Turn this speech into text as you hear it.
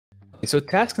So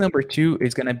task number 2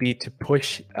 is going to be to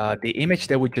push the image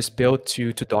that we just built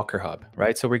to DockerHub,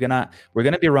 right? So we're gonna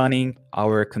be running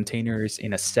our containers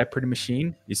in a separate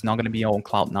machine. It's not going to be on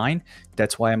Cloud9.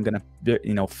 That's why I'm going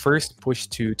to first push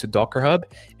to DockerHub,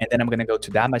 and then I'm going to go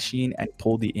to that machine and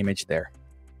pull the image there.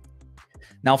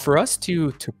 Now, for us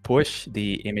to push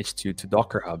the image to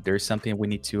DockerHub, there's something we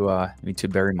need to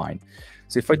bear in mind.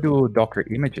 So if I do Docker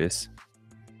images,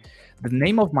 the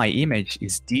name of my image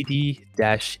is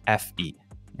dd-fe,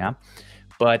 yeah?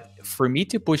 But for me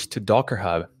to push to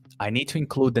DockerHub, I need to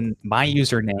include my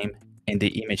username and the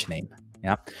image name,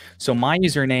 yeah? So my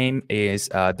username is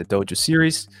the Dojo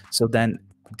series. So then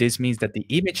this means that the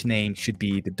image name should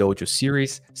be the Dojo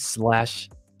series /dd-fe,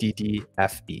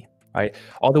 right?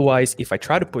 Otherwise, if I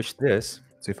try to push this,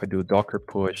 so if I do docker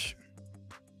push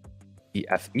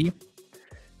efe,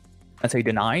 let's say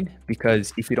denied,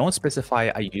 because if you don't specify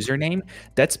a username,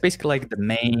 that's basically like the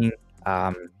main,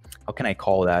 how can I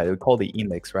call that? We call the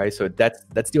index, right? So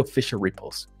that's the official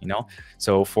repos, you know?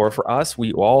 So for us,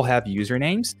 we all have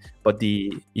usernames, but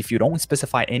if you don't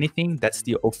specify anything, that's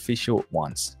the official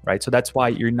ones, right? So that's why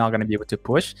you're not gonna be able to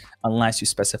push unless you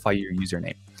specify your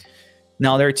username.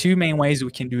 Now, there are two main ways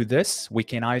we can do this. We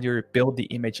can either build the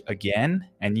image again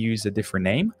and use a different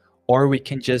name, or we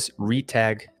can just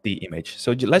retag the image.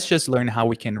 So let's just learn how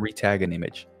we can retag an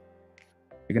image.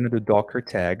 We're going to do docker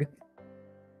tag,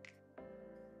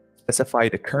 specify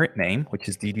the current name, which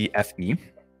is dd-fe,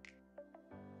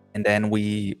 and then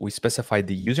we specify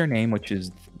the username, which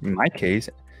is, in my case,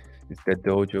 is the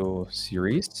Dojo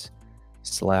series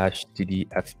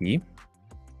 /dd-fe.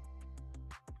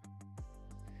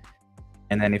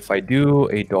 And then if I do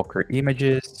a docker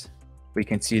images, we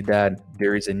can see that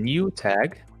there is a new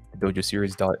tag, Dojo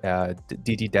series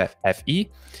dd-fe,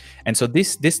 and so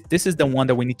this is the one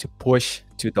that we need to push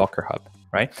to DockerHub,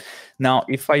 right? Now,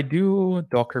 if I do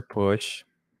docker push,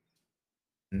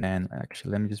 and then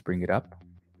actually let me just bring it up,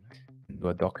 do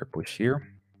a docker push here.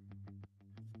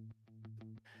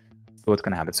 So what's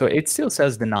going to happen? So it still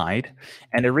says denied,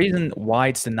 and the reason why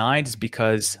it's denied is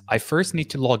because I first need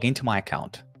to log into my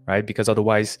account, right? Because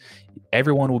otherwise,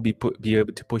 everyone will be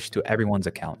able to push to everyone's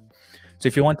account. So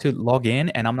if you want to log in,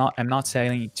 and I'm not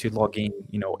saying to log in,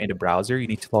 in the browser, you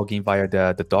need to log in via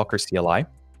the Docker CLI.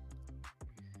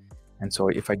 And so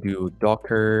if I do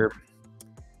Docker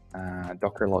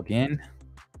login,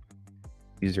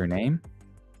 username.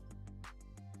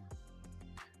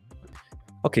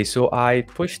 Okay, so I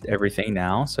pushed everything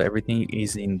now. So everything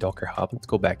is in DockerHub. Let's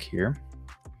go back here.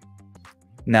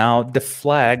 Now the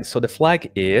flag, so the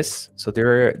flag is, so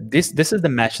this is the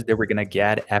message that we're gonna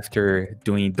get after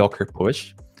doing docker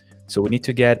push. So we need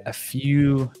to get a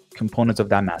few components of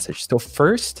that message. So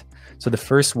the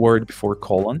first word before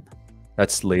colon,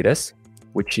 that's latest,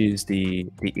 which is the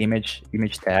image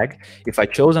tag. If I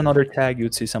chose another tag,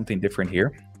 you'd see something different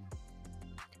here.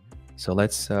 So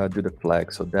let's do the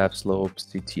flag. So dev slope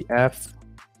ctf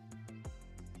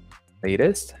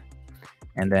latest,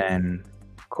 and then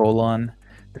colon.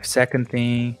 The second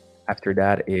thing after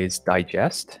that is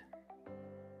digest.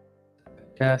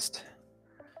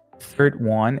 Third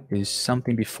one is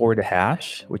something before the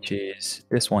hash, which is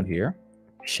this one here,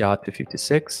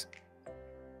 SHA-256,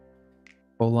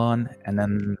 colon, and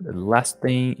then the last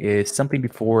thing is something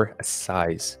before a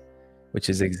size, which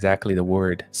is exactly the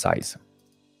word size.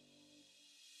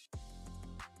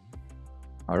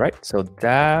 All right, so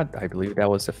that, I believe that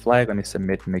was the flag. Let me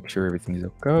submit, make sure everything is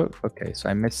okay. Okay, so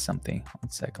I missed something. 1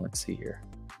 second, let's see here.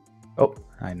 Oh,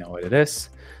 I know what it is.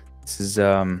 This is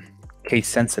case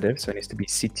sensitive, so it needs to be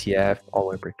CTF,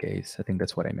 all uppercase. I think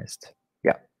that's what I missed.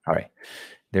 Yeah, all right,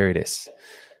 there it is.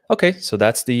 Okay, so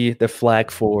that's the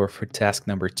flag for task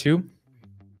number 2.